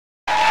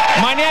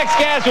My next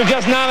guest was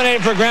just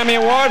nominated for a Grammy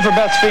Award for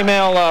Best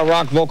Female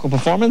Rock Vocal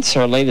Performance.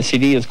 Her latest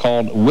CD is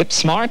called Whip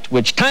Smart,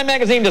 which Time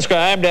Magazine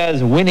described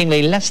as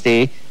winningly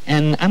lusty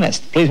and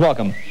honest. Please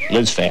welcome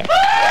Liz Phair.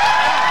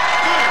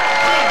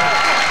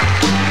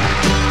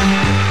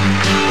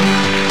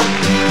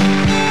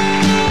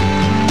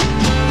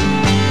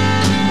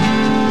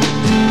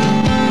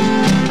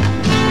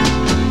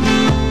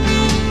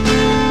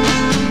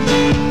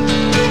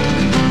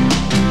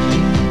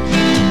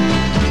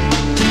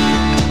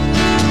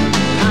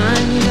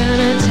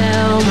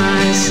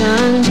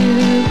 Son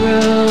to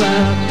grow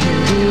up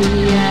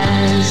pretty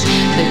as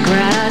the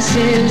grass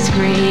is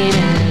green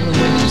and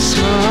whip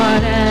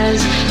smart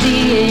as the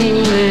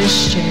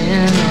English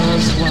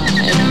Channel's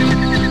wide.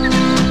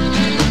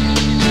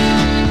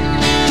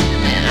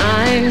 And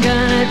I'm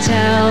gonna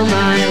tell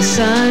my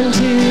son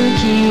to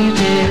keep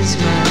his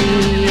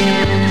money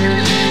in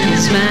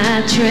his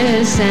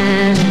mattress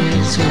and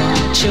his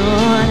watch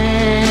on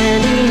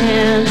any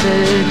hand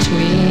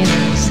between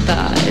his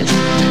thighs.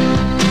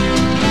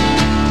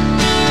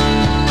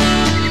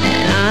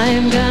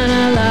 I'm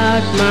gonna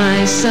lock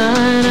my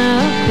son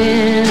up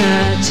in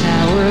a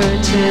tower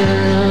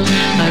till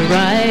I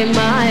write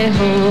my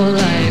whole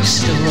life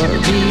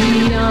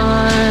story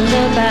on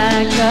the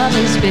back of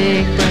his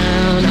big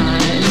brown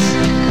eyes.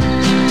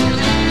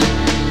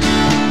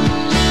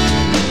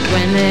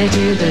 When they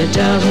do the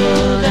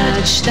double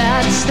dutch,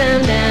 that's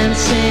them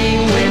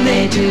dancing. When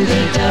they do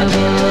the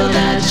double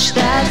dutch,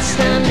 that's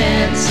them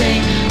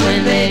dancing.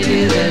 When they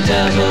do the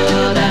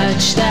double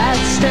dutch,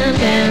 that's them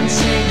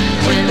dancing.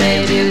 When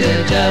they do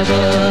the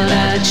double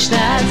dutch,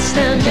 that's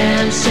them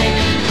dancing.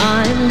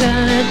 I'm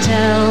gonna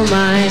tell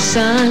my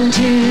son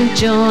to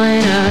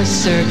join a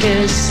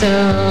circus, so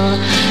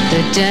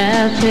the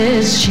death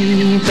is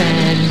cheap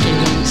and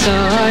games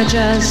are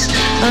just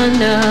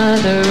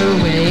another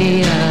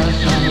way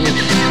of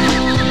life.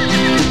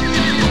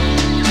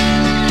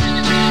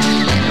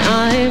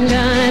 I'm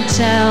gonna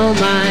tell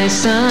my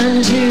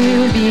son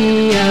to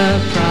be a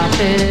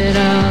prophet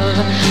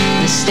of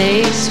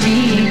mistakes,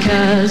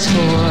 because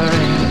for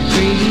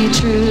every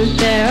truth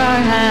there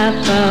are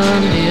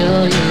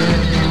 500,000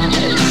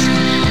 lies.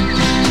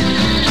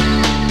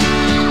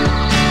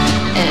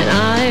 And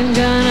I'm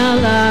gonna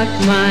lock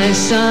my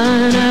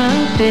son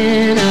up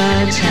in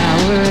a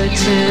tower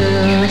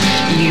till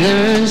he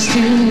learns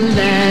to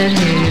let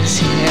his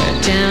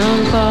hair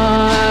down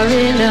far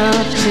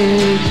enough to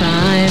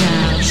climb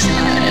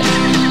outside.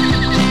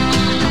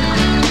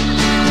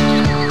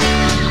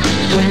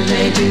 When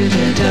they do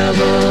the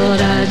double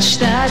dutch,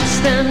 that's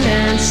them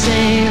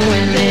dancing.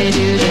 When they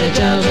do the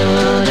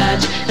double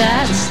dutch,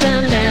 that's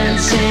them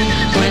dancing.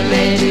 When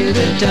they do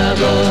the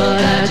double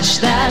dutch,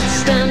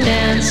 that's them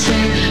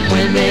dancing.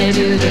 When they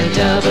do the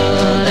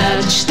double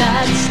dutch,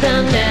 that's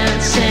them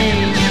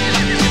dancing.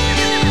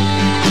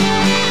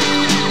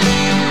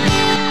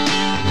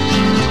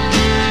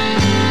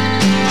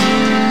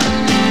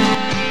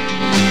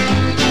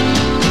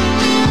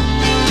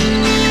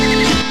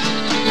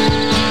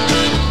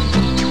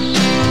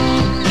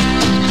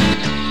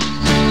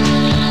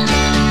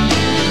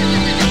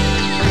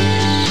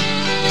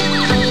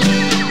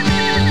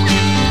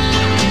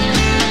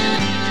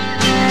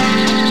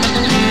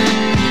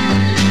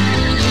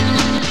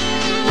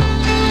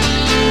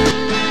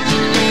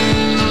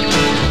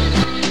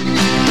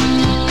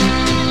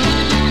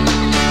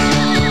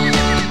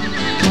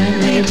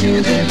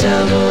 Do the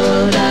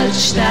double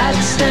dutch,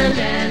 that's them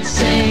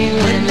dancing.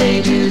 When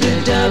they do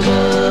the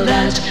double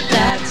dutch,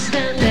 that's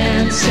them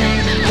dancing.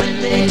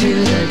 When they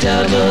do the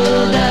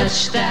double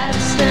dutch,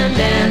 that's them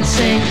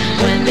dancing.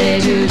 When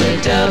they do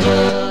the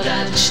double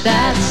dutch,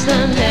 that's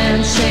them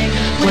dancing.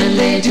 When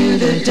they do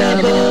the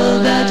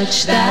double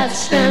dutch,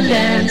 that's them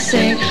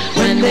dancing.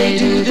 When they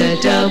do the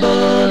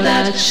double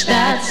dutch,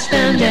 that's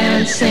them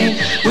dancing.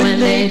 When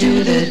they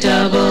do the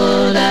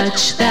double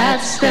dutch,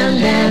 that's them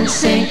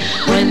dancing.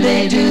 When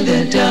they do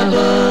the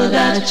double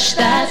dutch,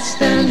 that's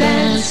them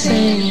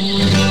dancing.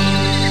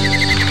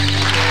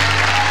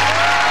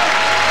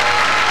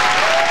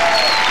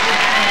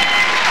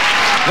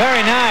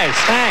 Very nice.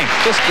 Thanks.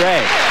 Just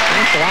great.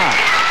 Thanks a lot.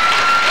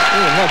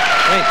 Ooh, look.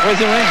 Wait, where's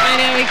the ring?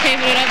 I know, we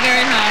cabled it up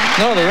very high.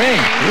 No, the ring.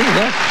 Ooh,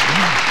 look.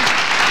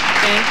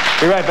 Okay.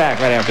 Be right back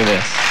right after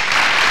this.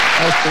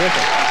 That was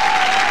terrific.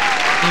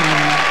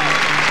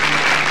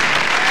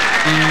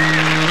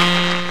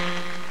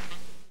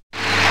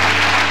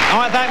 I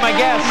want to thank my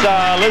guests,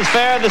 Liz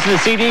Phair. This is the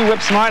CD,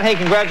 Whip Smart. Hey,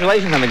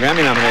 congratulations on the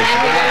Grammy nomination.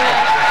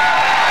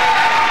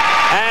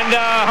 And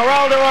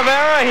Geraldo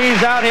Rivera,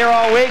 he's out here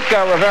all week.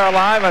 Rivera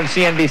Live on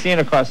CNBC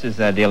and across his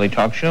daily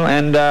talk show.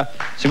 And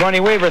Sigourney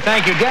Weaver,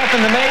 thank you. Death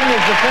and the Maiden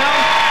is the film.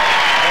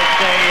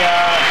 It's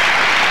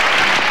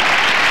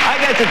I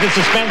guess it's a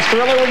suspense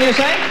thriller, wouldn't you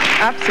say?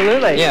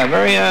 Absolutely. Yeah,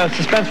 very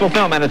suspenseful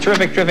film and a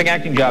terrific, terrific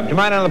acting job.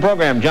 Tonight on the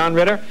program, John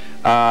Ritter,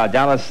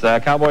 Dallas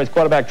Cowboys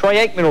quarterback Troy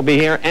Aikman will be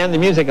here, and the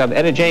music of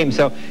Etta James.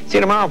 So see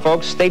you tomorrow,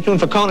 folks. Stay tuned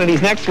for Conan.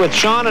 He's next with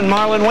Sean and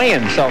Marlon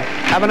Wayans. So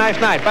have a nice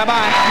night.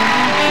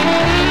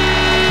 Bye-bye.